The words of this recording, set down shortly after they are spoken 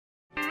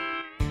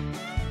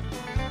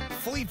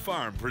Fleet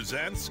Farm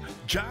presents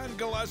John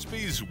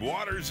Gillespie's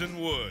Waters and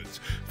Woods.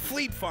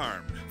 Fleet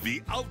Farm,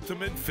 the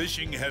ultimate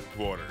fishing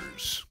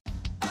headquarters.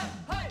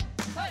 Hey,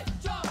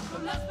 John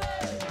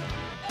Gillespie!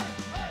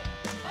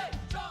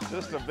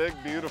 Just a big,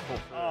 beautiful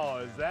fish. Oh,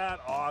 is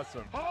that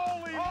awesome?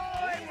 Holy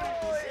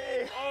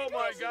moly! Oh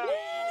my God!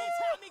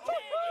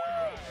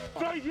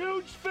 It's a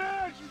huge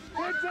fish!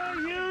 It's a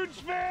huge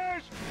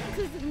fish!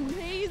 This is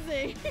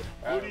amazing.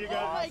 Who do you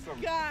got? Oh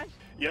my gosh.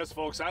 Yes,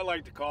 folks, I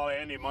like to call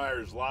Andy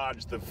Myers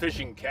Lodge the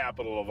fishing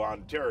capital of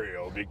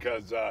Ontario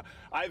because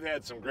I've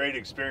had some great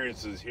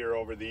experiences here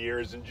over the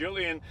years. And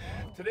Julian,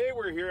 today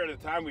we're here at a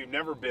time we've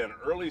never been,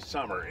 early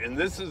summer, and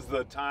this is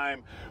the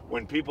time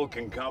when people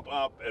can come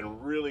up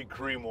and really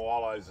cream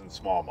walleyes and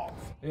smallmouth.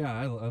 Yeah,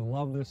 I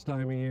love this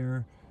time of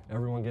year.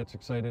 Everyone gets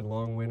excited,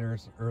 long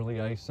winters, early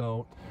ice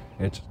out.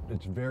 It's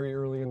very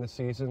early in the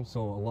season,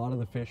 so a lot of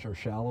the fish are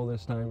shallow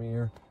this time of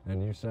year.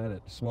 And you said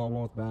it,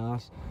 smallmouth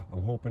bass.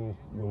 I'm hoping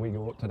when we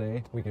go out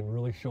today, we can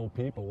really show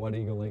people what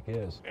Eagle Lake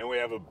is. And we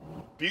have a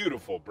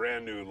beautiful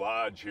brand new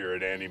lodge here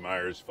at Andy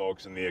Myers,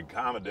 folks, and the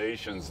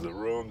accommodations, the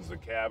rooms, the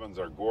cabins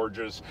are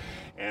gorgeous.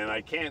 And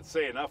I can't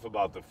say enough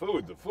about the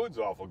food. The food's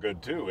awful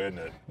good too, isn't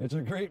it? It's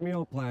a great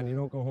meal plan. You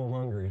don't go home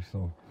hungry,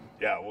 so.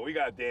 Yeah, well, we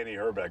got Danny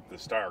Herbeck, the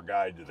star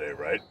guide today,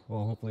 right?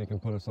 Well, hopefully you can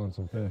put us on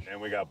some fish. And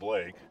we got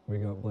Blake. We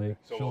got Blake.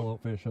 So She'll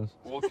outfish us.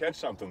 We'll catch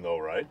something though,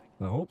 right?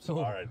 I hope so.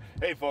 All right.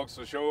 Hey, folks,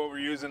 so show what we're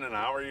using and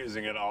how we're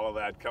using it, all of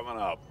that coming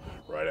up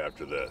right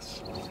after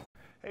this.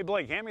 Hey,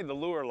 Blake, hand me the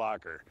lure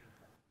locker.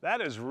 That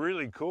is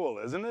really cool,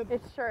 isn't it?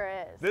 It sure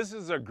is. This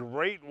is a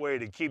great way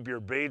to keep your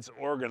baits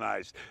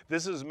organized.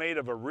 This is made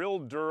of a real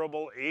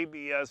durable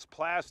ABS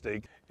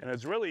plastic, and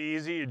it's really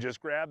easy. You just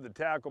grab the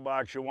tackle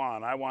box you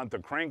want. I want the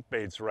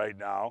crankbaits right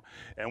now.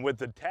 And with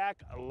the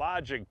Tack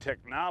Logic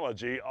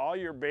technology, all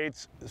your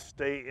baits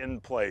stay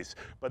in place.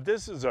 But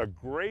this is a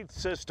great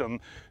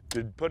system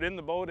to put in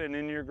the boat and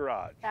in your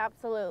garage.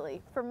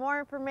 Absolutely. For more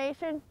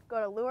information, go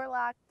to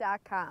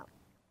lurelock.com.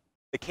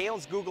 The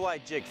Kalen's Google Eye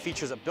Jig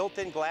features a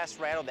built-in glass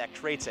rattle that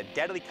creates a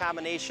deadly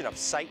combination of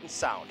sight and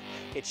sound.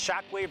 Its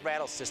shockwave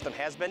rattle system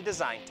has been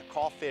designed to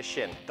call fish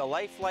in. The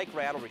lifelike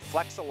rattle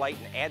reflects the light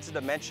and adds a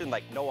dimension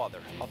like no other.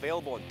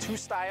 Available in 2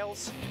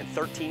 styles and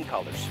 13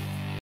 colors.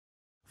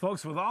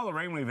 Folks, with all the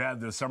rain we've had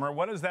this summer,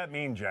 what does that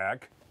mean,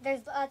 Jack?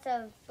 There's lots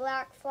of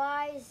black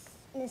flies,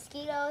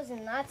 mosquitoes,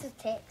 and lots of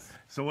ticks.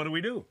 So what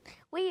do?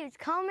 We use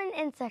Coleman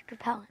insect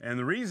repellent. And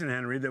the reason,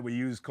 Henry, that we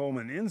use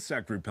Coleman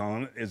insect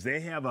repellent is they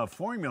have a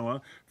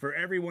formula for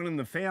everyone in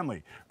the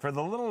family. For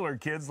the littler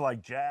kids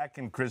like Jack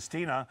and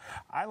Christina,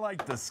 I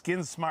like the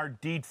Skin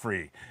Smart DEET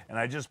Free. And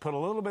I just put a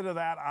little bit of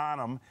that on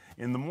them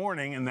in the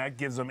morning, and that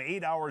gives them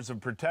 8 hours of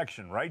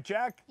protection. Right,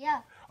 Jack?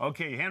 Yeah.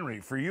 Okay, Henry,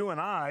 for you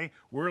and I,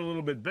 we're a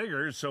little bit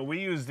bigger, so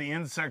we use the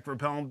insect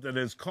repellent that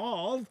is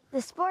called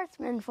The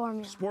Sportsman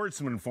formula.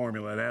 Sportsman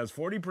formula. It has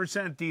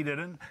 40% DEET in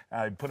it.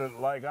 I put it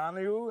like on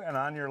you and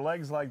on your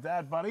legs like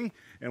that, buddy.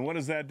 And what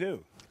does that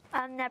do?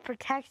 That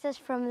protects us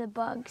from the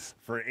bugs.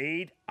 For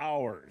 8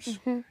 hours.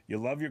 You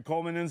love your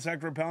Coleman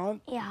insect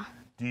repellent? Yeah.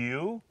 Do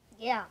you?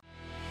 Yeah.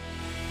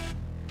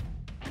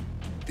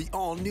 The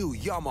all-new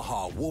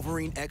Yamaha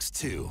Wolverine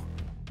X2.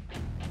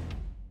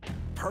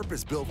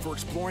 Purpose-built for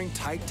exploring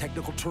tight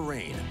technical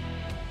terrain.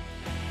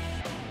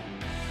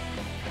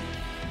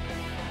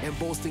 And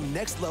boasting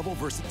next-level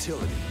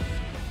versatility.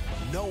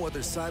 No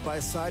other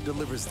side-by-side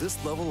delivers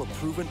this level of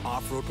proven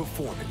off-road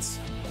performance.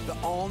 The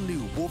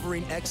all-new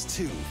Wolverine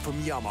X2 from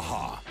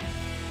Yamaha.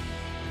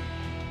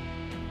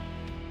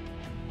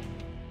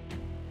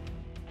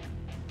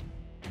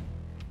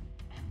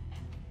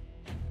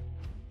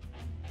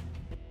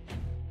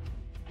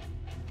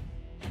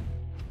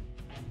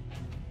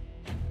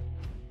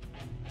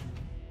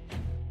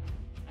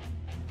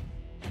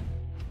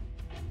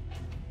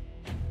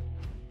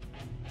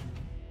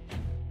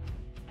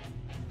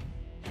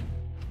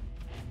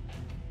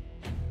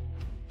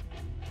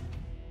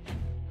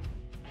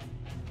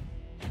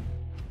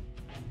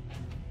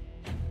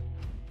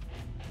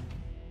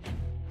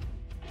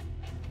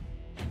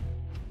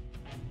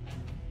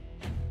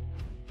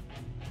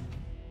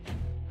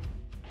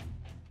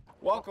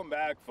 Welcome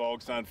back,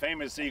 folks, on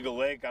famous Eagle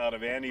Lake out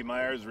of Andy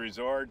Myers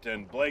Resort.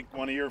 And Blake,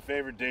 one of your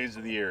favorite days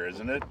of the year,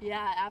 isn't it?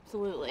 Yeah,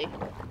 absolutely.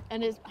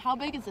 And how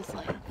big is this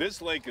lake?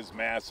 This lake is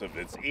massive.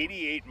 It's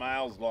 88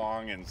 miles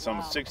long and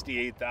some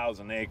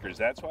 68,000 acres.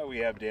 That's why we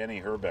have Danny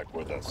Herbeck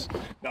with us.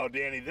 Now,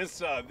 Danny,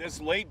 this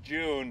late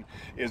June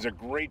is a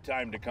great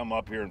time to come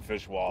up here and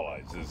fish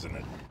walleyes, isn't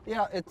it?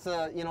 Yeah, it's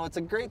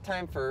a great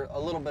time for a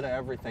little bit of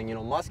everything. You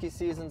know, muskie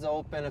season's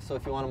open, so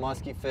if you want to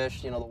muskie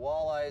fish, you know, the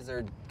walleyes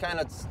are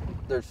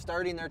they're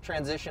starting their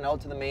transition out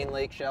to the main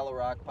lake, shallow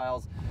rock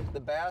piles. The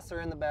bass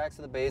are in the backs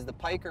of the bays, the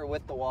pike are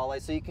with the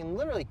walleye, so you can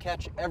literally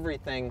catch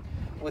everything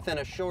within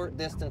a short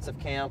distance of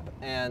camp,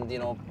 and you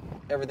know,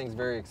 everything's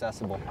very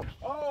accessible.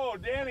 Oh,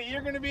 Danny,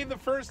 you're going to be the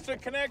first to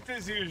connect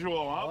as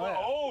usual. Huh? Oh, yeah.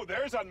 Oh,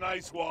 there's a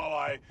nice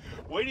walleye.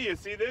 Wait till you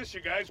see this, you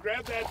guys.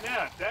 Grab that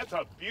net. That's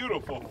a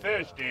beautiful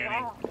fish, Danny.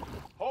 Wow.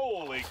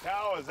 Holy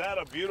cow, is that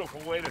a beautiful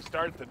way to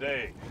start the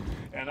day.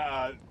 And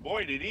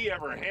boy, did he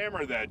ever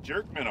hammer that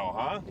jerk minnow,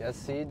 huh?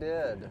 Yes, he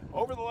did.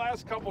 Over the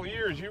last couple of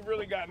years, you've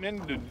really gotten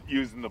into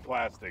using the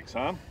plastics,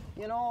 huh?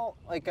 You know,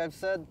 like I've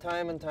said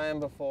time and time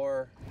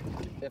before,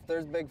 if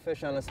there's big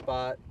fish on a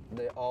spot,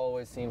 they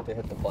always seem to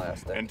hit the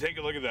plastic. And take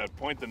a look at that,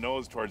 point the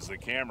nose towards the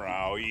camera,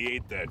 how he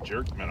ate that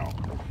jerk minnow.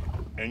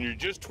 And you're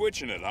just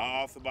twitching it, huh,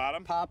 off the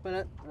bottom? Popping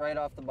it right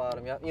off the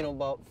bottom, yeah. You know,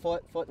 about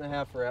foot and a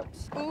half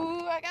rips.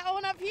 Ooh, I got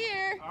one up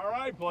here. All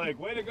right, Blake,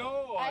 way to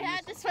go. I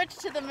had to switch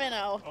to the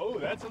minnow. Oh,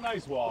 that's a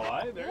nice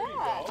walleye. There you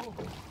go.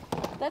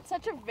 That's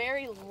such a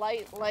very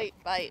light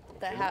bite.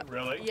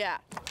 Really? Yeah.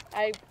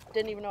 I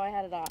didn't even know I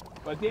had it on.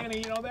 But Danny,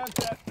 you know,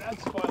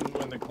 that's fun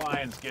when the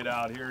clients get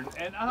out here.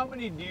 And how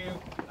many do you,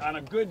 on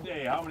a good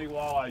day, how many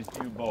walleyes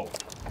do you boat?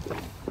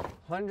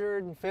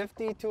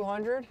 150,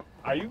 200.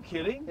 Are you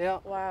kidding? Yeah.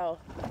 Wow.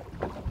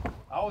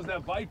 How was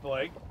that bite,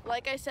 Blake?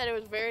 Like I said, it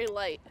was very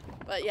light.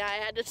 But yeah,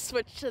 I had to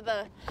switch to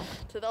the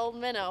old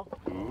minnow.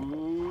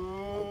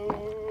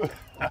 Ooh.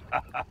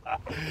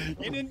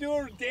 You didn't do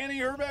a Danny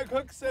Herbeck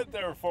hook set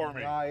there for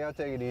me. No, you gotta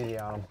take it easy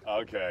on him.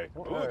 Okay.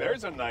 Ooh,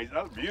 there's that's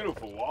a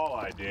beautiful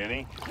walleye,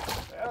 Danny.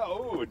 Yeah,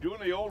 ooh, doing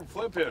the old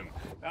flipping.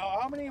 Now,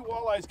 how many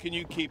walleyes can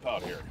you keep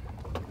out here?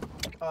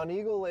 On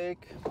Eagle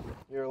Lake,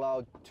 you're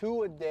allowed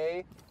 2 a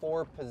day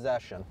for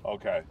possession.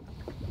 Okay.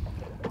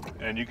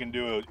 And you can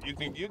do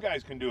you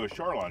guys can do a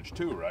shore lunch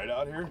too, right,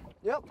 out here?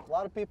 Yep, a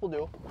lot of people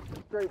do.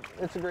 Great,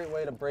 it's a great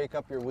way to break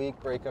up your week,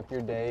 break up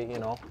your day, you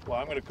know. Well,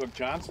 I'm gonna cook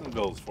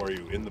Johnsonville's for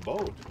you in the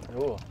boat.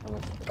 Ooh,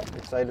 I'm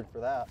excited for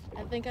that.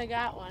 I think I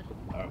got one.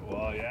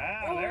 Well,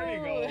 yeah, there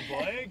you go,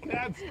 Blake.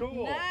 That's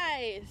cool.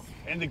 Nice.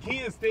 And the key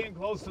is staying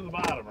close to the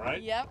bottom,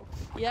 right? Yep,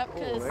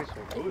 because...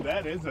 Ooh,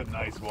 that is a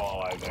nice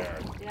walleye there.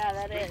 Yeah,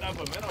 that is. Picking up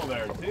a minnow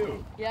there,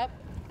 too. Yep.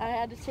 I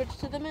had to switch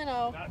to the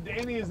minnow. Now,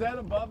 Danny, is that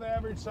above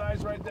average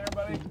size right there,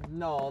 buddy?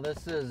 No,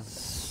 this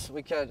is,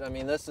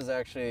 this is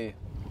actually,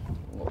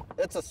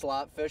 it's a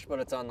slot fish, but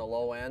it's on the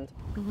low end.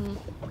 Mm-hmm.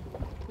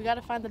 We got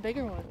to find the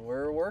bigger one.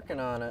 We're working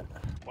on it.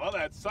 Well,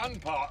 that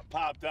sun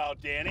popped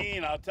out, Danny,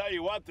 and I'll tell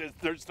you what,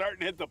 they're starting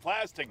to hit the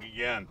plastic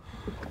again.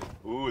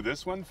 Ooh,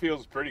 this one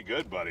feels pretty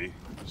good, buddy.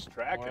 Just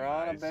tracking. We're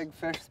on a big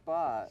fish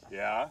spot.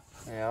 Yeah?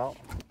 Yeah.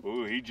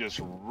 Ooh, he just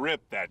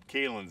ripped that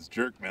Kalen's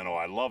jerk minnow.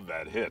 I love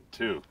that hit,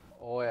 too.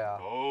 Oh, yeah.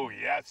 Oh,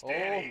 yes,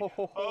 Danny.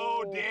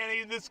 Oh,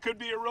 Danny, this could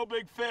be a real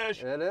big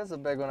fish. It is a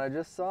big one. I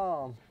just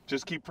saw him.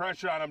 Just keep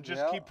pressure on him.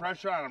 Just keep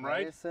pressure on him,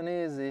 right? Nice and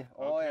easy.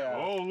 Oh, okay. yeah.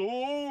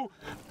 Oh,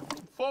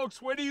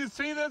 folks, where do you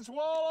see this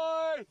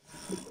walleye?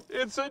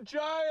 It's a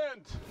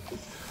giant.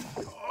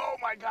 Oh,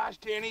 my gosh,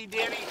 Danny.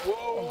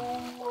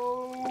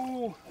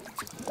 Whoa.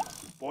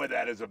 Boy,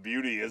 that is a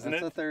beauty, isn't it?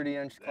 That's a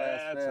 30-inch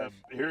class fish.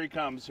 Here he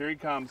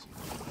comes.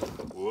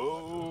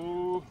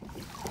 Whoa.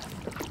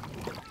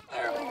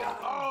 There we go.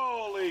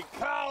 Holy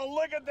cow,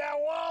 look at that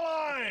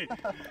walleye!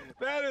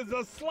 That is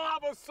a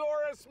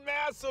Slobosaurus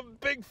massive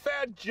big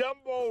fat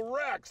jumbo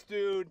Rex,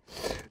 dude.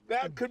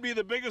 That could be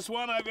the biggest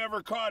one I've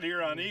ever caught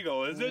here on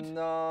Eagle, is it?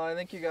 No, I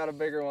think you got a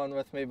bigger one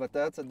with me, but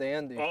that's a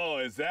dandy. Oh,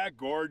 is that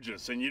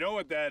gorgeous? And you know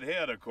what that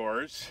hit, of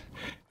course.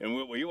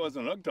 And he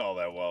wasn't hooked all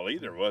that well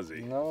either, was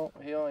he? No,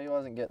 he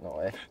wasn't getting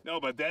away. No,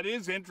 but that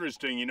is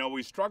interesting. You know,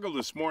 we struggled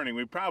this morning.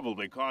 We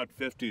probably caught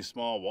 50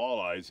 small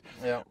walleyes.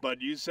 Yeah. But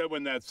you said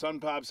when that sun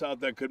pops out,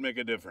 that could make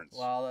a difference.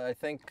 Well, I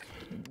think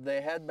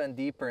they had been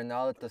deeper, and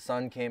now that the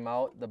sun came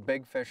out, the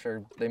big fish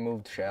they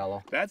moved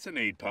shallow. That's an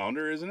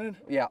 8-pounder, isn't it?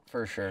 Yeah,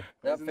 for sure.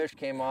 That fish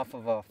came off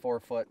of a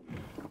 4-foot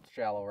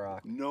shallow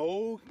rock.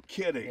 No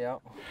kidding. Yeah.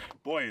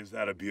 Boy, is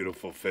that a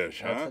beautiful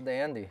fish, huh? That's a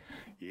dandy.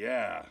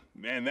 Yeah.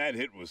 Man, that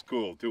hit was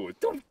cool, too.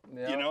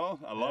 You know,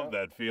 I love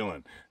that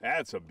feeling.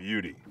 That's a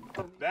beauty.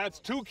 That's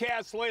 2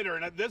 casts later,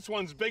 and this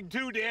one's big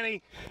too,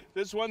 Danny.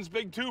 This one's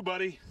big too,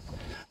 buddy.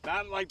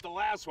 Not like the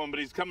last one, but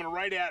he's coming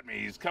right at me.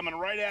 He's coming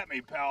right at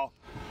me, pal.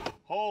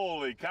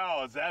 Holy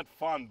cow, is that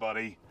fun,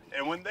 buddy?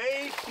 And when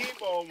they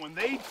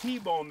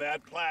T-bone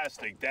that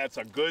plastic, that's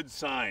a good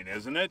sign,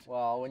 isn't it?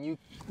 Well, when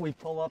we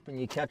pull up and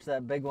you catch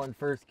that big one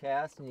first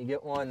cast and you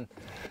get one,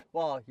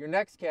 well, your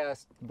next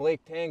cast,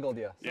 Blake tangled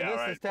you. So yeah, this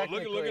right. is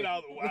technically... But look at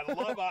how, I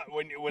love how,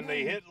 when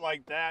they hit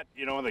like that,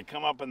 you know, when they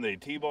come up and they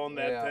T-bone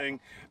that thing,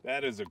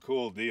 that is a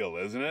cool deal,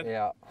 isn't it?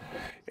 Yeah.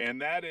 And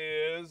that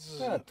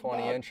is... a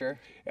 20-incher.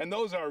 And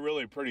those are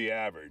really pretty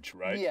average,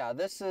 right? Yeah,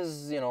 this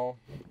is, you know,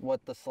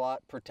 what the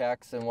slot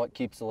protects and what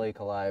keeps the lake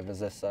alive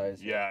is this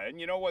size. Yeah, and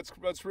you know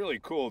what's really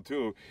cool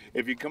too,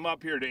 if you come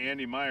up here to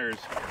Andy Myers,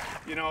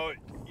 you know,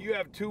 you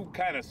have 2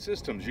 kind of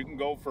systems. You can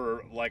go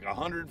for like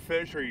 100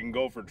 fish or you can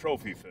go for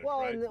trophy fish, well,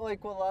 right? And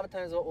like a lot of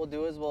times what we'll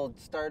do is we'll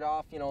start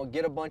off, you know,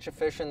 get a bunch of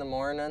fish in the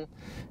morning,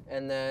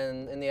 and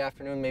then in the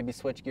afternoon maybe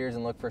switch gears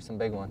and look for some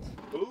big ones.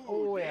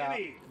 Ooh,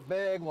 Danny. Yeah.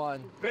 Big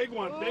one. Big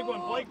one, big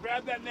one. Blake,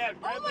 grab that net.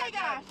 Grab that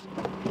gosh.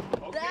 Net.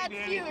 Okay, That's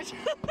Danny. huge.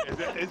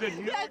 Is it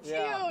huge? That's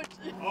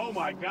huge. Oh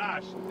my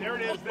gosh. There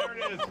it is.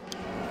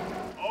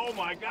 Oh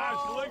my gosh,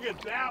 look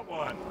at that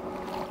one.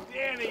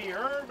 Danny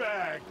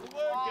Herbeck,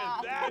 look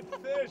at that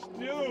fish,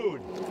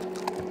 dude.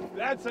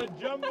 That's a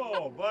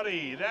jumbo,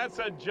 buddy. That's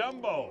a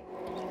jumbo.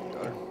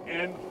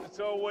 And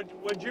so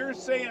what you're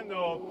saying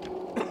though,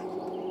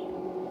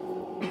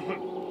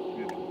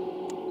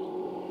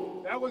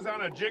 that was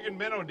on a jig and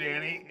minnow,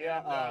 Danny.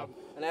 Yeah,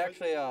 and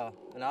actually an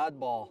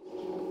oddball.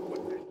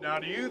 Now,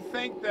 do you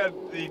think that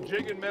the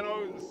jig and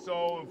minnow,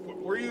 so if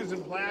we're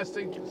using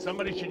plastic,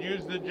 somebody should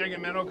use the jig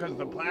and minnow because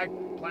the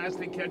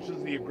plastic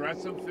catches the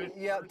aggressive fish?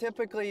 Yeah, first?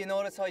 typically you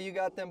notice how you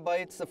got them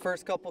bites the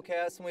first couple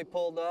casts when we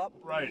pulled up.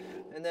 Right.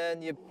 And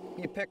then you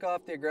pick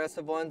off the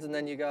aggressive ones, and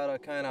then you gotta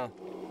kind of,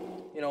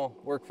 you know,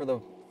 work for the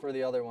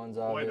other ones,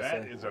 obviously. Boy,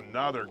 that is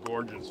another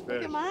gorgeous fish.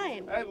 Look at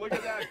mine. Hey, look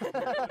at that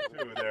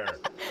two there.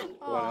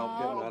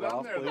 Well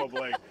Down there, though,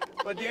 Blake.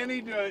 But Danny,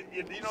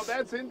 you know,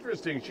 that's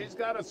interesting. She's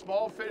got a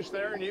small fish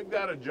there, and you've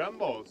got a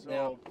jumbo.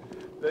 So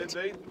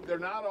they're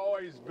not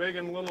always big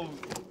and little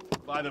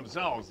by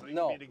themselves. They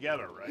can be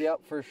together, right?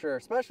 Yep, for sure,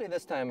 especially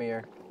this time of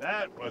year.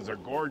 That was a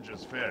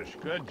gorgeous fish.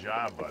 Good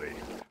job, buddy.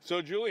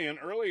 So, Julian,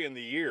 early in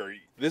the year,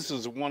 this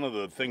is one of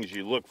the things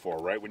you look for,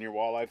 right, when you're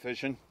walleye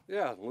fishing?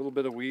 Yeah, a little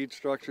bit of weed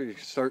structure. You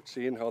start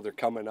seeing how they're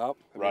coming up.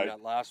 I mean,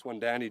 that last one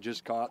Danny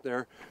just caught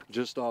there,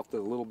 just off the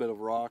little bit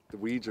of rock, the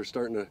weeds are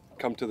starting to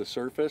come to the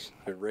surface.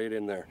 They're right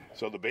in there.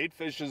 So the bait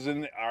fishes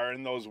are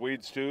in those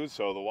weeds too,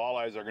 so the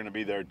walleyes are going to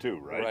be there too,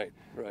 right?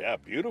 Right. Yeah,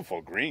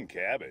 beautiful green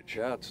cabbage.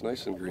 Yeah, it's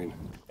nice and green.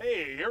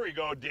 Hey, here we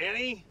go,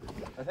 Danny.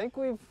 I think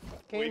we've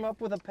came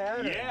up with a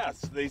pattern. Yes,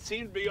 they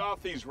seem to be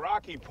off these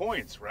rocky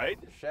points, right?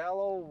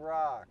 Shallow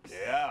rocks.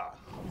 Yeah.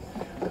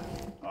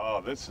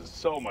 Oh, this is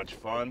so much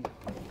fun.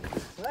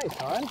 Nice,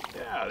 huh?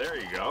 Yeah, there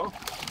you go.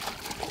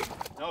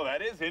 No,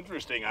 that is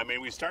interesting. I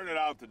mean, we started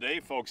out today,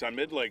 folks, on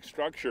mid-lake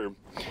structure,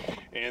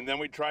 and then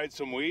we tried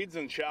some weeds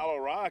and shallow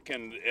rock,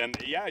 and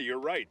yeah, you're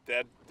right.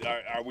 That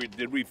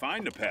did we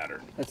find a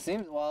pattern? It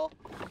seems, well,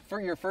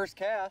 for your first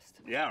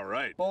cast. Yeah,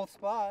 right. Both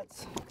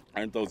spots.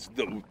 Aren't those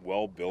the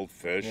well-built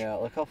fish? Yeah,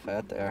 look how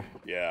fat they are.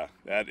 Yeah,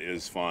 that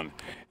is fun.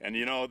 And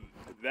you know,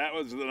 that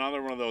was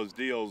another one of those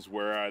deals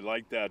where I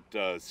like that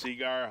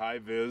Seagar High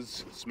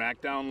Vis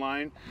Smackdown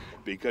line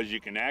because you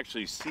can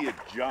actually see it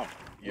jump,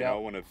 you know,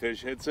 when a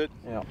fish hits it.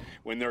 Yeah.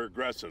 When they're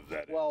aggressive,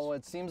 that is. Well,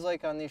 it seems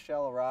like on these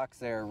shallow rocks,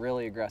 they're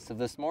really aggressive.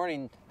 This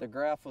morning, the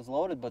graph was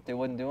loaded, but they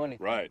wouldn't do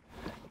anything. Right,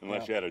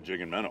 unless you had a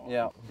jig and minnow.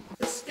 Yeah.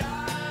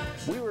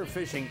 We were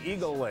fishing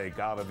Eagle Lake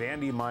out of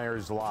Andy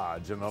Meyer's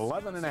Lodge, an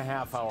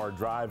 11.5-hour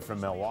drive from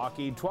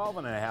Milwaukee,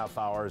 12.5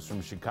 hours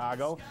from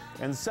Chicago,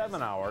 and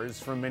 7 hours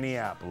from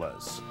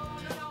Minneapolis.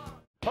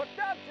 Hooked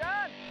up,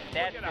 John!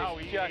 That Look at how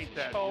fish he just ate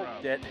that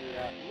choked grub. it.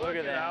 Look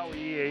at how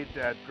he ate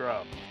that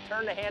grub.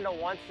 Turn the handle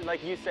once, and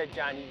like you said,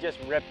 John, you just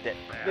ripped it.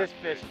 This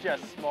fish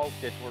just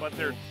smoked it. But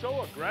they're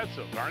so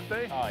aggressive, aren't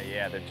they? Oh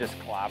yeah, they're just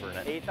clobbering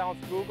it.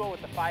 1/8-ounce Google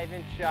with the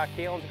 5-inch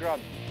Kalen's grub.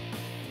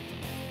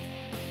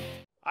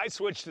 I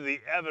switched to the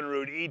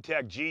Evinrude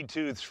E-Tech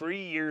G2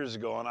 3 years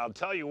ago, and I'll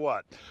tell you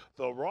what,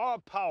 the raw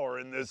power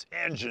in this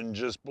engine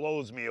just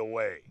blows me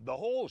away. The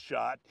whole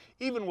shot,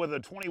 even with a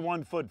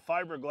 21-foot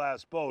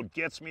fiberglass boat,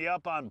 gets me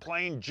up on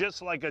plane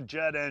just like a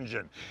jet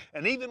engine.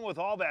 And even with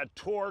all that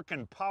torque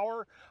and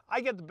power, I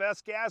get the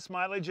best gas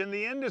mileage in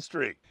the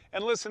industry.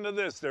 And listen to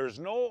this, there's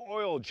no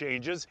oil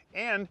changes,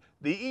 and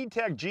the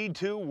E-Tech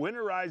G2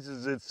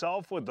 winterizes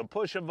itself with the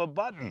push of a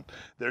button.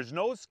 There's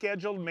no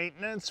scheduled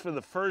maintenance for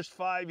the first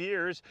 5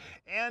 years,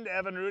 and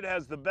Evinrude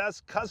has the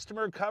best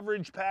customer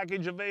coverage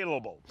package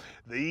available.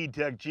 The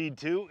E-Tech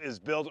G2 is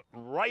built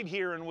right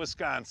here in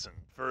Wisconsin.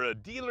 For a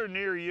dealer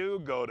near you,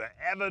 go to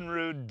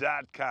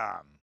evinrude.com.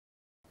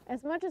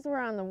 As much as we're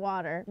on the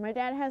water, my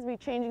dad has me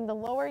changing the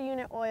lower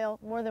unit oil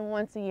more than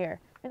once a year,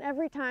 and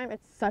every time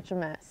it's such a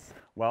mess.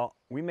 Well,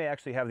 we may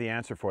actually have the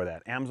answer for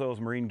that.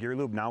 Amsoil's Marine Gear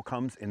Lube now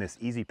comes in this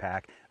easy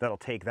pack that'll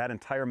take that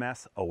entire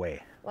mess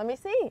away. Let me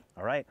see.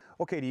 All right.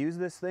 Okay, to use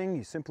this thing,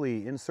 you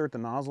simply insert the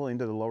nozzle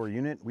into the lower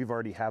unit. We've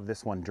already have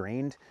this one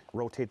drained.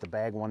 Rotate the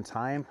bag one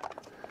time.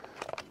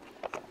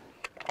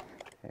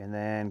 And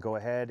then go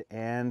ahead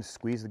and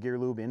squeeze the gear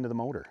lube into the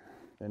motor.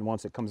 And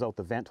once it comes out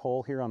the vent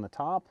hole here on the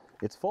top,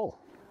 it's full.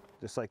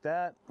 Just like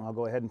that. I'll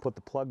go ahead and put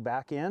the plug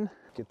back in.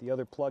 Get the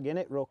other plug in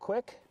it real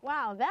quick.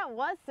 Wow, that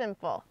was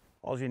simple.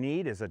 All you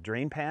need is a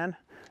drain pan,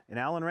 an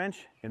Allen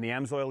wrench, and the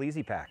Amsoil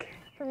Easy Pack.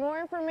 For more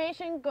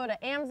information, go to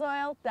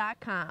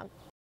amsoil.com.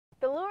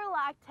 The Lure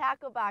Lock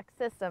Tackle Box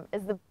system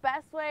is the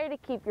best way to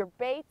keep your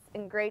baits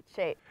in great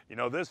shape. You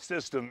know, this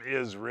system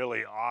is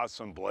really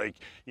awesome, Blake.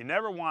 You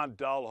never want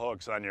dull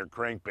hooks on your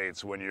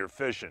crankbaits when you're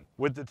fishing.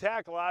 With the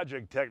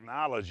TackLogic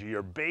technology,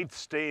 your baits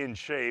stay in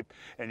shape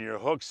and your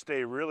hooks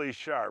stay really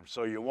sharp,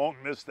 so you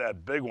won't miss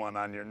that big one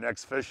on your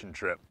next fishing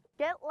trip.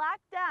 Get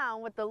locked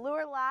down with the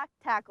Lure Lock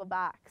Tackle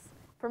Box.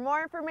 For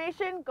more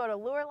information, go to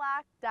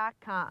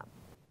lurelock.com.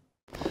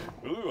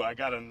 Ooh, I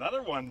got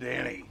another one,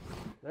 Danny.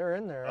 They're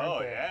in there, aren't Oh,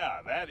 they? yeah,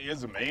 that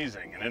is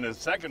amazing. And in a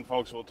second,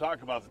 folks, we'll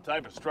talk about the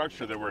type of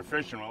structure that we're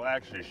fishing. We'll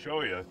actually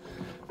show you.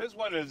 This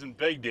one isn't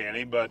big,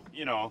 Danny, but,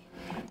 you know,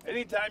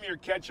 anytime you're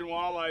catching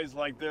walleyes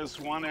like this,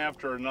 one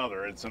after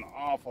another, it's an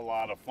awful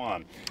lot of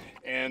fun.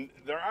 And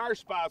there are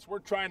spots, we're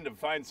trying to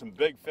find some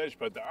big fish,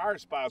 but there are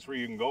spots where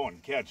you can go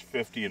and catch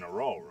 50 in a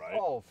row, right?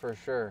 Oh, for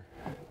sure.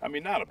 I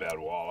mean, not a bad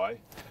walleye.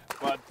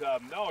 But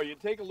no, you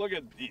take a look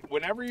at,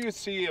 whenever you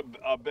see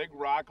a big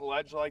rock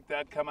ledge like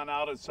that coming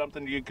out, it's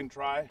something you can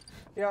try.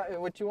 Yeah,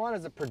 what you want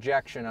is a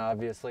projection,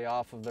 obviously,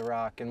 off of the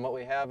rock. And what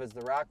we have is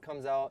the rock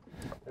comes out,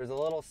 there's a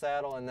little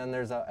saddle, and then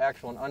there's an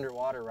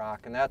underwater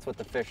rock, and that's what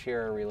the fish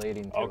here are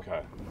relating to.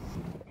 Okay.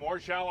 More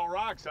shallow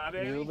rocks, huh,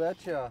 Danny? You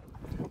betcha.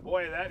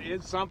 Boy, that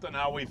is something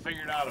how we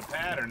figured out a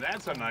pattern.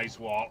 That's a nice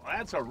wall.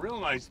 That's a real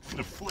nice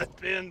to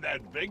flip in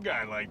that big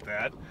guy like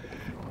that.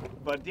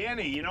 But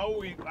Danny, you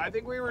know, I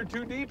think we were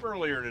too deep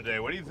earlier today.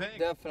 What do you think?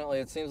 Definitely.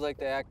 It seems like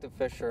the active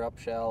fish are up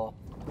shallow.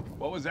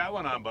 What was that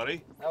one on,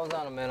 buddy? That was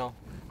on a minnow.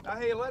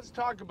 Hey, let's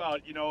talk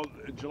about, you know,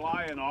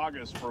 July and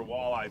August for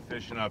walleye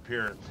fishing up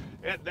here.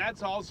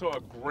 That's also a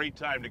great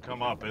time to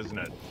come up, isn't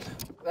it?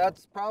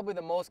 That's probably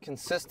the most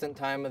consistent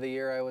time of the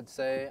year, I would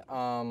say.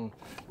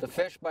 The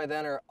fish by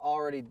then are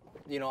already,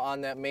 you know,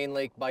 on that main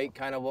lake bite,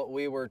 kind of what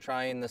we were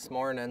trying this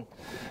morning.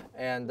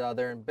 And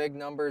they're in big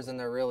numbers and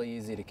they're really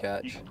easy to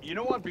catch. You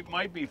know what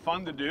might be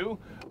fun to do?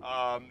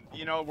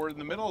 You know, we're in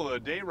the middle of the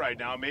day right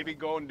now. Maybe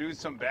go and do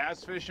some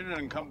bass fishing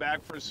and come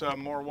back for some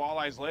more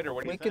walleyes later.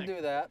 What do you think? We could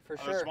do that, for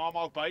sure.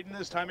 Smallmouth biting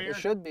this time of year? It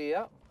should be,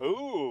 yeah.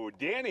 Ooh,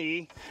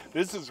 Danny,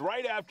 this is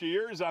right after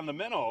yours on the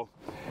minnow.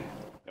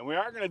 And we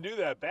are going to do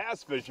that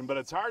bass fishing, but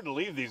it's hard to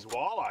leave these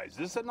walleyes.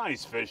 This is a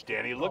nice fish,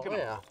 Danny. Look at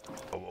him.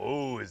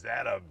 Oh, is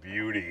that a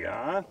beauty,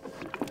 huh?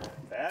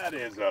 That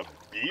is a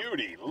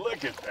beauty.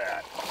 Look at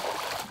that.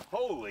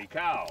 Holy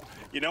cow.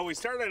 You know, we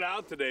started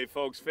out today,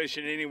 folks,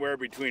 fishing anywhere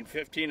between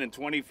 15 and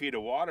 20 feet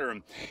of water.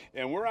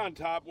 And we're on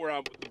top. We're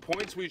on the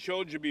points we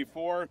showed you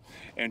before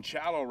and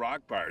shallow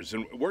rock bars.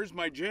 And where's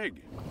my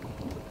jig?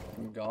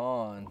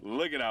 Gone.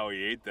 Look at how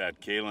he ate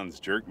that Kalen's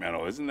jerk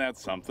minnow. Isn't that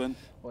something?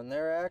 When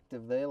they're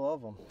active, they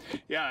love them.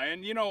 Yeah,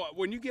 and you know,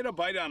 when you get a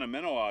bite on a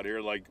minnow out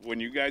here, like when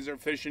you guys are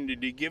fishing,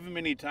 did you give them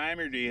any time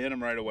or do you hit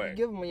them right away?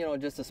 Give them, you know,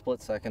 just a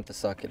split second to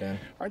suck it in.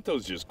 Aren't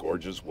those just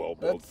gorgeous,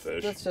 well-built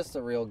fish? That's just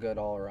a real good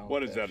all-around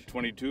What is fish. that, a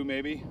 22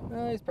 maybe?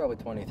 He's probably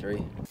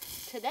 23.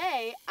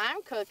 Today,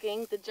 I'm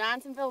cooking the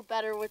Johnsonville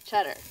Better with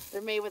Cheddar.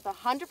 They're made with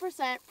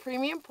 100%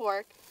 premium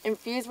pork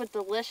infused with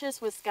delicious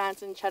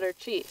Wisconsin cheddar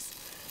cheese.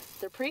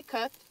 They're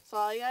pre-cooked, so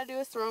all you gotta do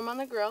is throw them on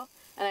the grill.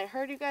 And I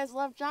heard you guys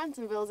love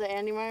Johnsonville's at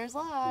Andy Meyer's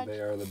Lodge.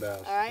 They are the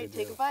best. All right,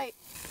 take a bite.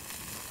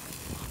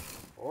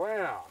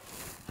 Wow.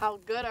 How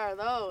good are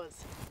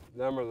those?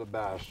 Them are the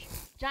best.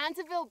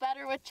 Johnsonville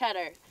Better with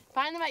Cheddar.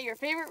 Find them at your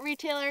favorite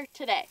retailer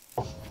today.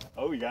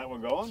 Oh, you got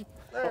one going?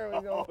 There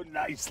we go. Oh,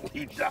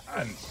 nicely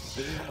done.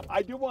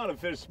 I do want to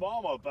fish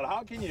smallmouth, but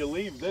how can you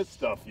leave this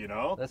stuff, you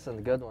know? That's a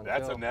good one,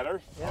 That's too. a netter?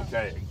 Yeah.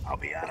 Okay, I'll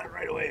be on it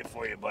right away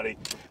for you, buddy.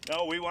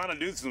 No, we want to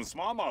do some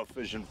smallmouth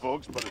fishing,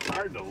 folks, but it's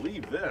hard to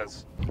leave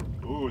this.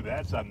 Ooh,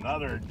 that's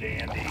another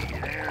dandy.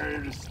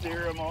 There,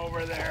 steer him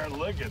over there.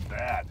 Look at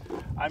that.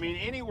 I mean,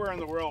 anywhere in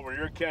the world where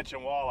you're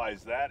catching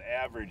walleyes, that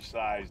average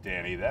size,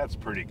 Danny, that's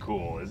pretty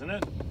cool, isn't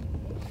it?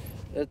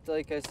 It's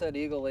like I said,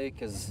 Eagle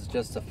Lake is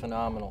just a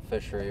phenomenal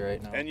fishery right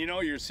now. And you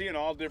know, you're seeing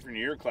all different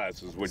year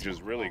classes, which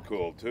is really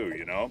cool too,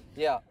 you know?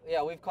 Yeah,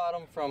 we've caught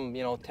them from,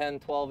 you know,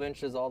 10, 12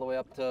 inches all the way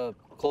up to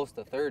close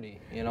to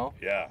 30, you know?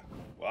 Yeah.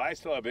 Well, I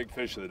still have big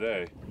fish of the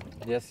day.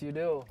 Yes, you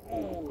do.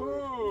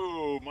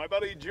 Ooh, my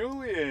buddy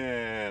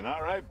Julian.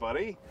 All right,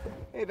 buddy.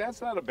 Hey,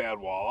 that's not a bad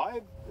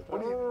walleye.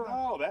 What do you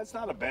know? That's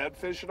not a bad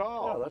fish at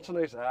all. Yeah, that's a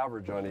nice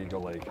average on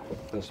Eagle Lake.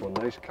 This one,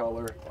 nice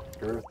color,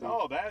 girthy.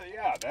 Oh,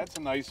 that's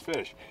a nice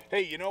fish.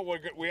 Hey, you know,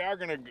 we are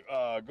going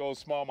to go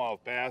smallmouth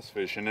bass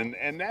fishing,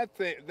 and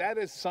that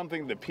is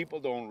something that people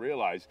don't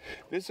realize.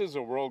 This is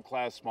a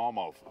world-class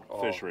smallmouth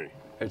fishery.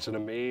 It's an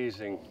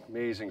amazing,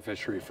 amazing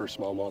fishery for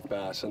smallmouth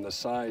bass. And the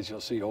size,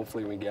 you'll see,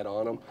 hopefully when we get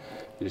on them,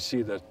 you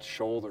see the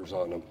shoulders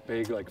on them,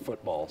 big like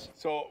footballs.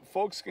 So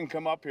folks can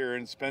come up here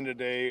and spend a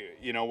day,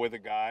 you know, with a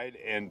guide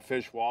and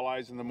fish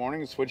walleyes in the morning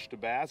and switch to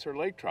bass or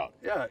lake trout.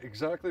 Yeah,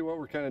 exactly what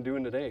we're kind of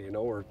doing today. You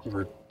know,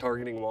 we're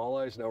targeting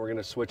walleyes. Now we're going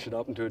to switch it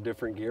up into a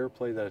different gear,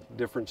 play the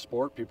different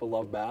sport. People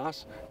love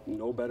bass.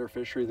 No better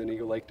fishery than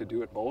Eagle Lake to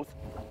do it both.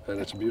 And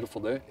it's a beautiful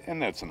day.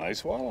 And that's a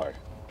nice walleye.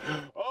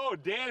 Oh,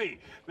 Danny,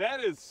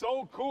 that is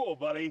so cool,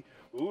 buddy.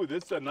 Ooh,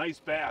 this is a nice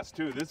bass,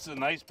 too. This is a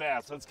nice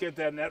bass. Let's get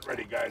that net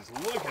ready, guys.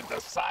 Look at the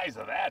size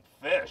of that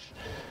fish.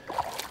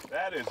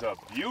 That is a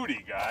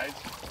beauty, guys.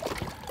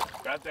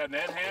 Got that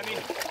net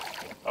handy?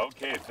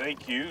 Okay,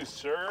 thank you,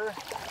 sir.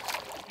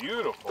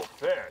 Beautiful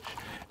fish.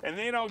 And,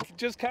 you know,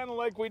 just kind of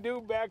like we do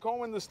back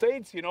home in the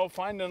States, you know,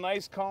 find a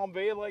nice calm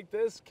bay like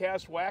this,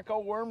 cast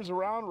wacko worms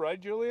around, right,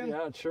 Julian?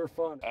 Yeah, it's sure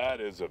fun. That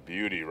is a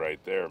beauty right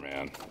there,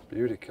 man.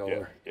 Beauty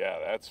killer. Yeah,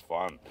 that's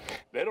fun.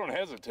 They don't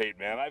hesitate,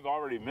 man.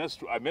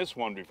 I missed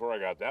one before I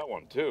got that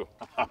one, too.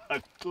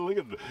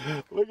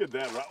 Look at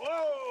that.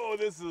 Whoa, Oh,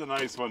 this is a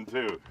nice one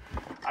too.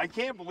 I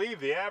can't believe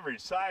the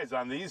average size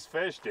on these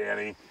fish,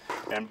 Danny.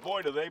 And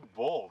boy, do they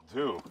bolt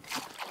too.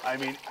 I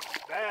mean,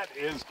 that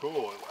is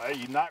cool.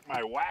 You knocked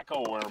my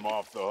wacko worm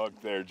off the hook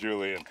there,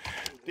 Julian.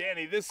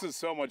 Danny, this is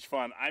so much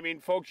fun. I mean,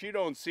 folks, you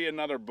don't see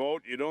another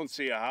boat, you don't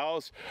see a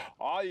house.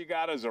 All you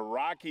got is a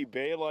rocky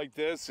bay like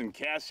this and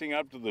casting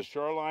up to the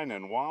shoreline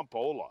and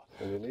Wampola.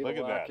 Look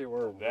at that.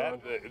 Worm,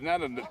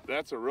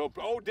 that's a real.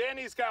 Oh,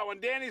 Danny's got one.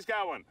 Danny's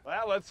got one.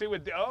 Well, let's see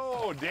what.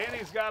 Oh,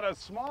 Danny's got a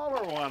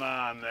smaller one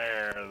on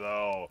there,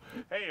 though.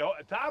 Hey,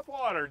 top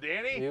water,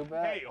 Danny. You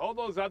bet. Hey, hold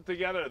those up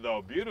together,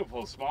 though.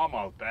 Beautiful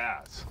smallmouth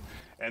bass.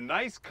 And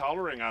nice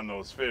coloring on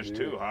those fish,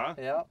 too, huh?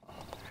 Yep.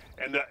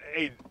 And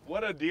hey,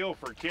 what a deal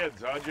for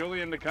kids, huh,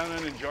 Julian, to come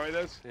and enjoy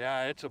this?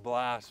 Yeah, it's a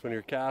blast. When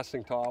you're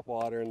casting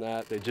topwater and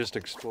that, they just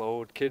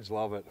explode. Kids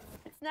love it.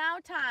 It's now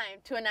time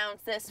to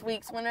announce this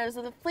week's winners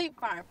of the Fleet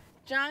Farm,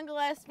 John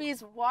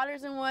Gillespie's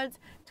Waters and Woods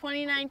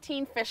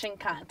 2019 Fishing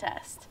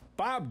Contest.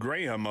 Bob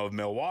Graham of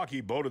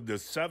Milwaukee boated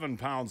this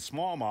 7-pound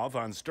smallmouth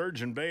on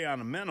Sturgeon Bay on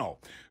a minnow.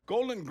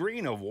 Golden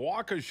Green of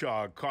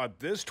Waukesha caught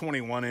this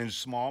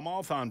 21-inch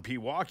smallmouth on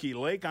Pewaukee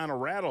Lake on a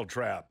rattle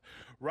trap.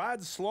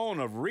 Rod Sloan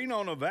of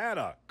Reno,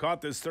 Nevada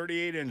caught this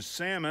 38-inch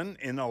salmon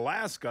in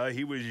Alaska.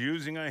 He was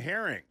using a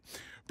herring.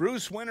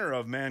 Bruce Winter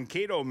of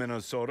Mankato,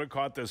 Minnesota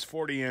caught this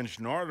 40-inch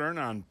northern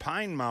on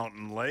Pine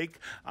Mountain Lake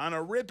on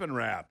a rip and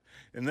wrap.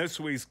 And this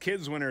week's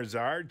kids winners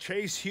are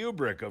Chase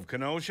Hubrick of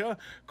Kenosha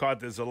caught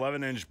this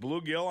 11-inch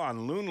bluegill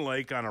on Loon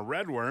Lake on a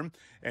redworm,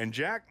 and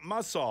Jack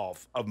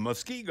Mussolf of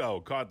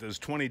Muskego caught this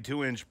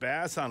 22-inch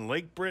bass on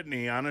Lake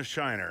Brittany on a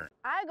shiner.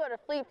 I go to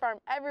Fleet Farm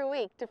every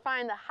week to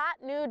find the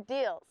hot new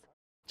deals.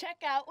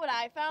 Check out what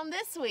I found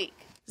this week.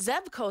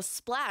 Zebco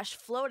Splash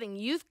Floating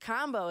Youth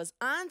Combo is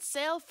on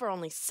sale for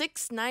only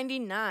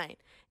 $6.99.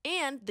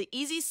 And the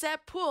Easy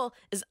Set Pool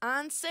is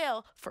on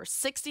sale for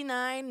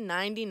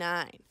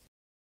 $69.99.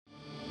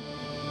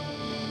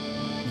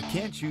 You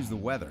can't choose the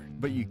weather,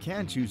 but you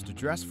can choose to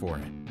dress for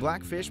it.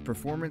 Blackfish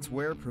Performance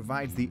Wear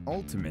provides the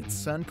ultimate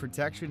sun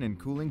protection and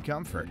cooling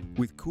comfort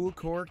with Cool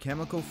Core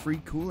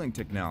chemical-free cooling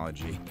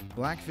technology.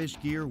 Blackfish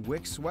gear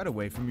wicks sweat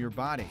away from your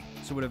body,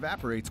 so it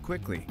evaporates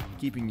quickly,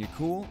 keeping you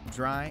cool,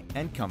 dry,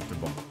 and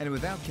comfortable. And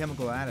without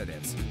chemical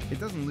additives, it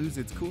doesn't lose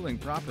its cooling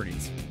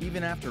properties,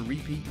 even after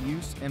repeat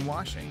use and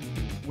washing.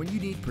 When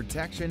you need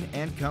protection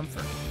and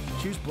comfort,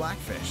 choose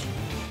Blackfish,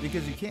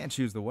 because you can't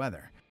choose the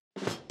weather.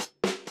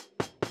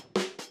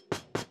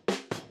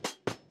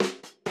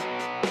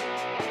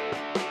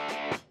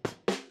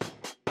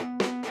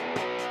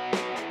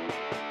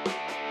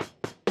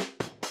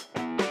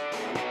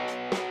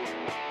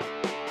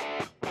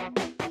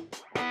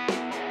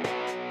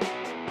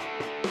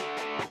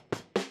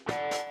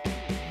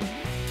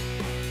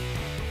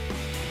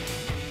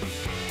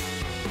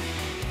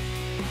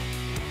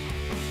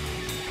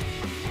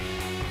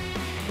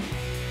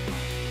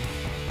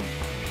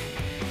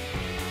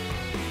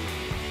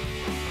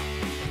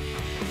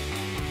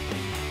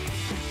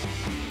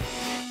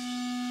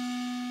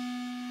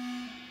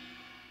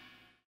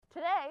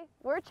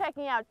 We're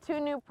checking out two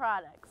new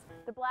products,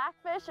 the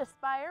Blackfish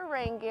Aspire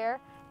rain gear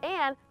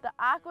and the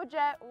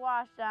AquaJet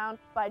Washdown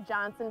by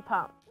Johnson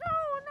Pump.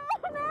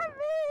 No, not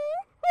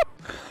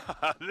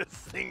me! This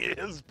thing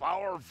is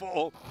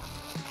powerful.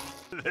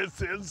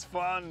 This is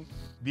fun.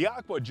 The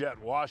AquaJet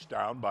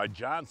Washdown by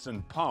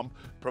Johnson Pump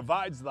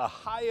provides the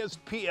highest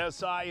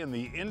PSI in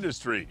the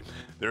industry.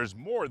 There's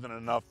more than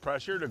enough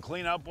pressure to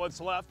clean up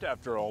what's left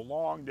after a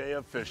long day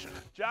of fishing.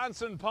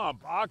 Johnson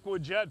Pump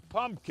AquaJet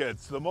Pump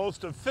Kits, the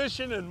most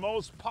efficient and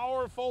most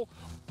powerful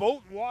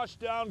boat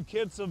washdown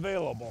kits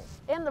available.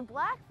 And the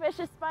Blackfish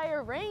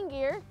Aspire rain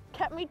gear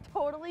kept me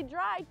totally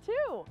dry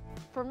too.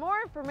 For more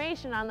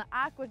information on the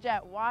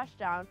AquaJet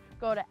Washdown,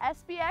 go to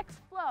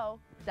sbxflow.com.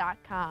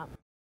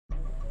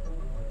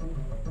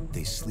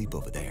 They sleep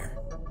over there.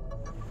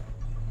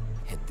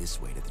 Head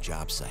this way to the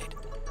job site.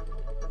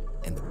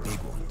 And the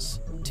big ones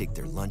take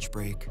their lunch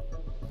break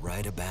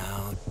right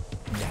about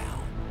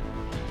now.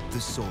 The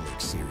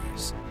Solix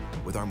series,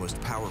 with our most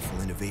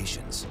powerful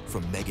innovations,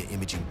 from Mega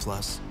Imaging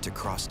Plus to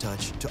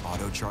Cross-Touch to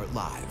AutoChart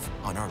Live,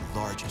 on our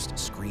largest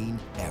screen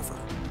ever.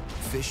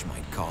 Fish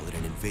might call it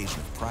an invasion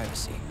of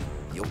privacy.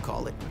 You'll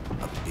call it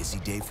a busy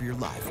day for your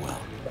live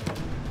well.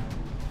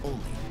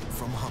 Only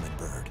from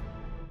Humminbird.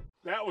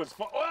 That was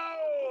fun.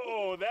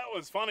 Whoa! That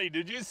was funny.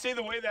 Did you see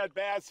the way that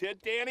bass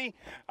hit, Danny?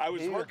 I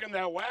was working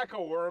that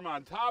wacko worm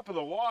on top of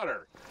the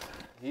water.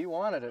 He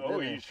wanted it,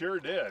 didn't he? He sure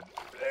did.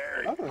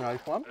 There. That's a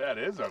nice one. That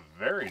is a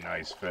very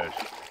nice fish.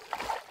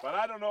 But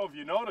I don't know if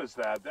you noticed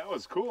that. That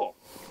was cool.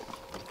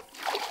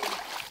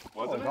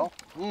 Wasn't it?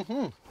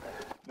 Mm-hmm.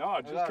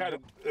 No, just kind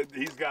of,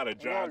 he's got a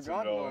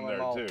Johnsonville in there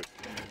too.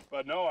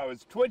 But no, I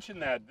was twitching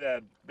that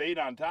bait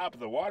on top of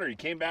the water. He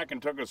came back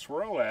and took a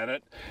swirl at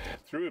it,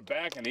 threw it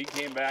back, and he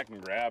came back and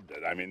grabbed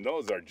it. I mean,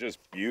 those are just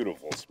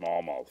beautiful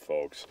smallmouth,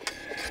 folks.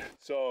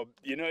 So,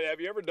 you know,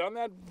 have you ever done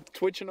that,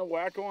 twitching a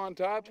wacko on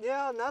top?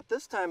 Yeah, not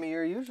this time of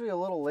year. Usually a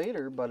little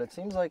later, but it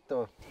seems like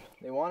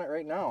they want it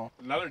right now.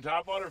 Another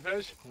topwater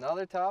fish?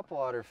 Another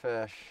topwater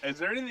fish. Is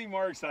there anything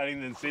more exciting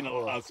than seeing a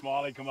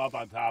smallie come up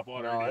on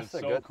topwater? No, It's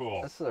so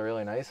cool. This is a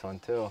really nice one,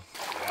 too.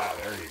 Yeah,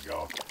 there you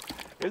go.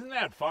 Isn't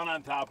that fun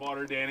on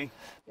topwater, Danny?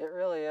 It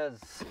really is.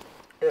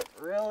 It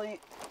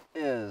really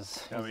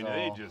is. I mean,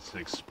 they just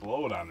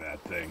explode on that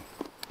thing.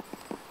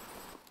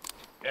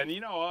 And you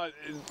know,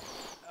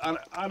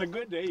 on a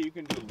good day, you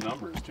can do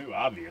numbers too,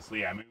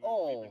 obviously. I mean,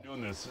 we've been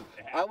doing this.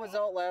 I was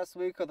out last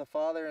week with a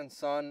father and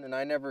son, and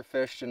I never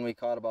fished, and we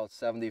caught about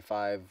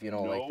 75, you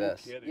know, like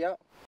this. Kidding. Yep.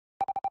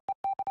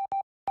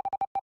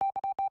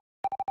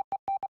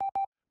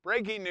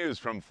 Breaking news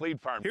from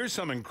Fleet Farm. Here's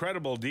some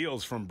incredible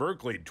deals from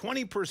Berkley.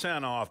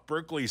 20% off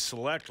Berkley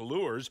Select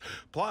Lures,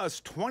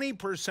 plus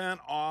 20%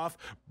 off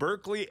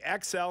Berkley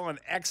XL and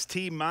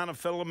XT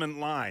monofilament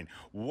line.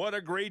 What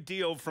a great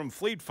deal from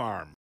Fleet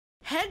Farm.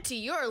 Head to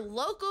your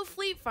local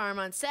Fleet Farm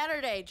on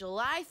Saturday,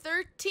 July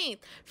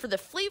 13th for the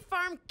Fleet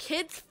Farm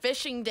Kids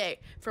Fishing Day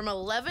from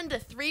 11 to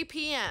 3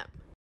 p.m.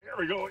 There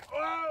we go.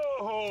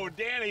 Whoa,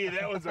 Danny,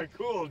 that was a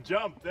cool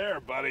jump there,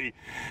 buddy.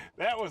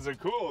 That was a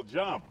cool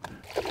jump.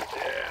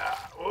 Yeah,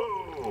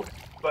 whoa.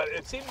 But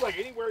it seems like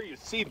anywhere you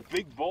see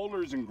big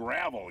boulders and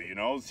gravel, you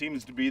know,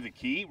 seems to be the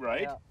key,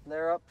 right? Yeah,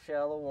 they're up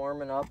shallow,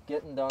 warming up,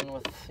 getting done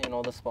with, you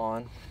know, the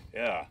spawn.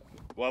 Yeah.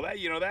 Well, that,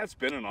 you know, that's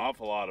been an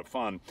awful lot of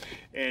fun.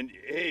 And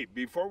hey,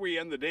 before we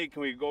end the day,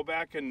 can we go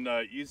back and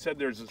you said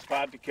there's a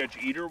spot to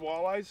catch eater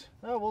walleyes?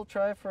 Oh, we'll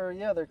try for,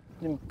 yeah, there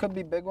could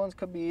be big ones,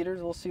 could be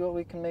eaters. We'll see what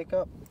we can make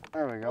up.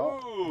 There we go.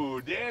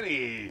 Ooh,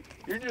 Danny,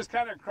 you're just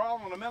kind of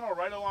crawling in the middle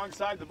right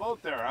alongside the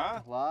boat there,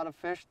 huh? A lot of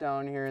fish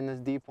down here in this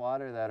deep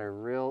water that are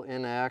real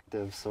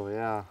inactive, so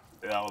yeah.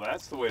 Yeah, well,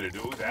 that's the way to do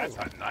it. That's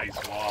a nice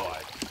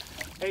walleye.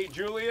 Hey,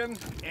 Julian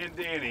and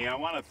Danny, I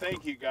want to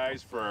thank you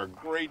guys for a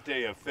great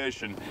day of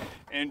fishing.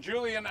 And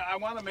Julian, I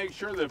want to make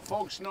sure that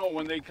folks know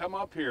when they come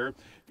up here,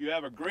 you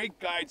have a great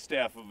guide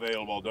staff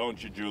available,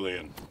 don't you,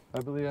 Julian?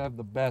 I believe I have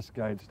the best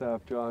guide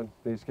staff, John.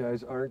 These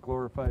guys aren't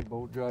glorified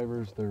boat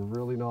drivers. They're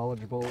really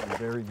knowledgeable and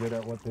very good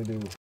at what they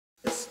do.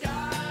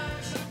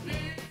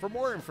 For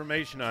more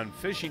information on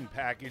fishing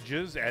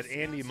packages at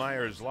Andy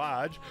Meyer's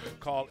Lodge,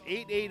 call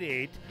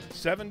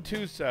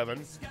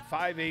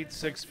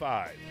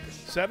 888-727-5865.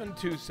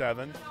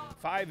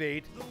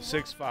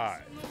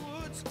 727-5865.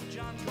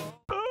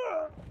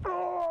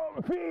 Oh,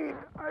 Pete,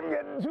 I'm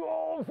getting too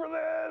old for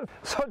this.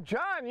 So,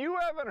 John, you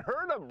haven't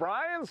heard of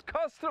Brian's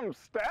Custom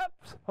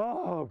Steps?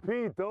 Oh,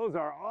 Pete, those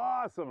are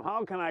awesome.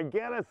 How can I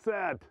get a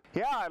set?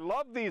 Yeah, I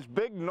love these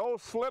big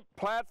no-slip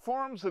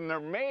platforms, and they're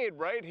made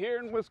right here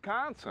in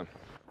Wisconsin.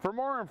 For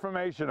more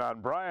information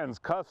on Brian's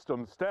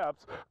Custom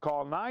Steps,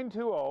 call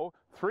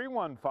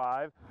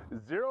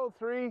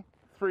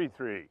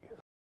 920-315-0333.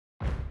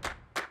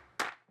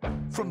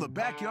 From the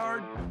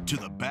backyard to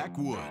the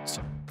backwoods,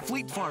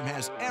 Fleet Farm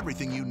has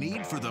everything you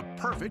need for the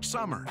perfect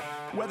summer.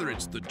 Whether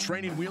it's the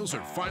training wheels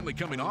are finally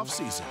coming off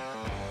season,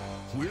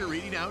 we're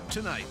eating out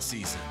tonight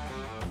season,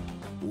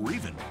 or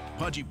even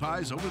pudgy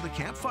pies over the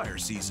campfire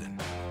season.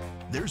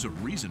 There's a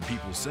reason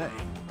people say,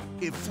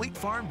 if Fleet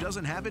Farm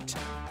doesn't have it,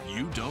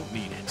 you don't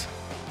need it,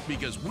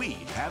 because we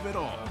have it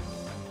all.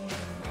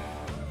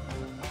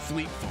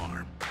 Fleet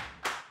Farm,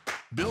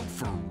 built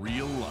for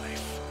real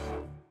life.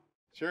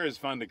 Sure is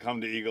fun to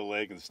come to Eagle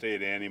Lake and stay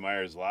at Andy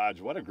Meyer's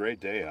Lodge. What a great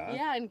day, huh?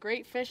 Yeah, and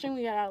great fishing.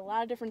 We got a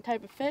lot of different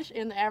type of fish,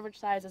 and the average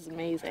size is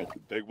amazing.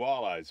 Big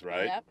walleyes,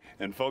 right? Yep.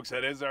 And folks,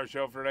 that is our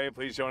show for today.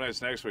 Please join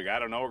us next week. I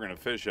don't know, we're going to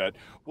fish yet.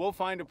 We'll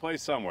find a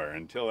place somewhere.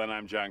 Until then,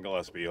 I'm John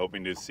Gillespie,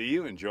 hoping to see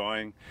you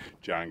enjoying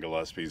John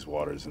Gillespie's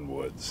Waters and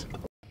Woods.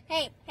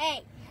 Hey,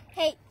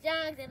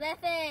 John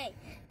Gillespie.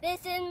 This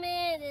is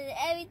me, and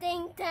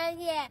everything turns,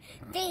 yeah.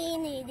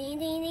 Ding, ding, ding,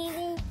 ding, ding,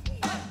 ding.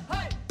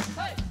 Hey,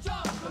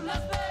 John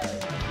Gillespie.